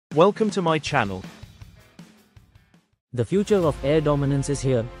Welcome to my channel. The future of air dominance is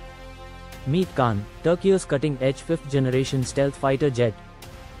here. Meet KAAN, Turkey's cutting-edge 5th-generation stealth fighter jet.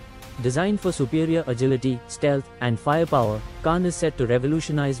 Designed for superior agility, stealth, and firepower, KAAN is set to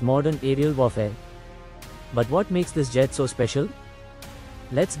revolutionize modern aerial warfare. But what makes this jet so special?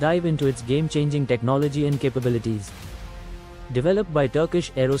 Let's dive into its game-changing technology and capabilities. Developed by Turkish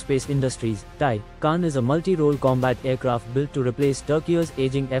Aerospace Industries, TAI, KAAN is a multi-role combat aircraft built to replace Turkey's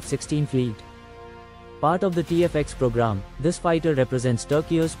aging F-16 fleet. Part of the TFX program, this fighter represents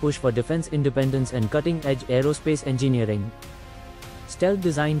Turkey's push for defense independence and cutting-edge aerospace engineering. Stealth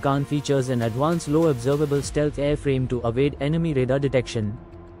design, KAAN features an advanced low-observable stealth airframe to evade enemy radar detection.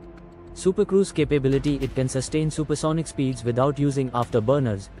 Supercruise capability, it can sustain supersonic speeds without using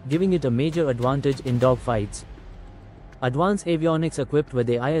afterburners, giving it a major advantage in dogfights. Advanced avionics equipped with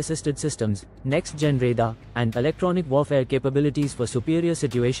AI-assisted systems, next-gen radar, and electronic warfare capabilities for superior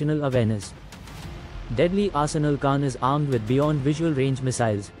situational awareness. Deadly arsenal, KAAN is armed with beyond visual range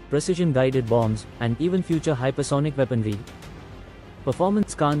missiles, precision-guided bombs, and even future hypersonic weaponry.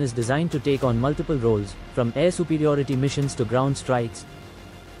 Performance, KAAN is designed to take on multiple roles, from air superiority missions to ground strikes.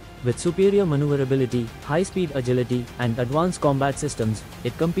 With superior maneuverability, high-speed agility, and advanced combat systems,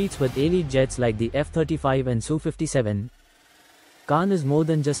 it competes with elite jets like the F-35 and Su-57. KAAN is more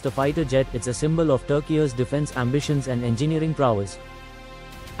than just a fighter jet, it's a symbol of Turkey's defense ambitions and engineering prowess.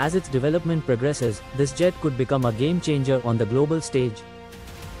 As its development progresses, this jet could become a game-changer on the global stage.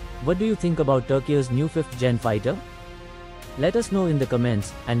 What do you think about Turkey's new 5th-gen fighter? Let us know in the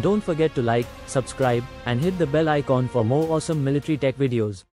comments, and don't forget to like, subscribe, and hit the bell icon for more awesome military tech videos.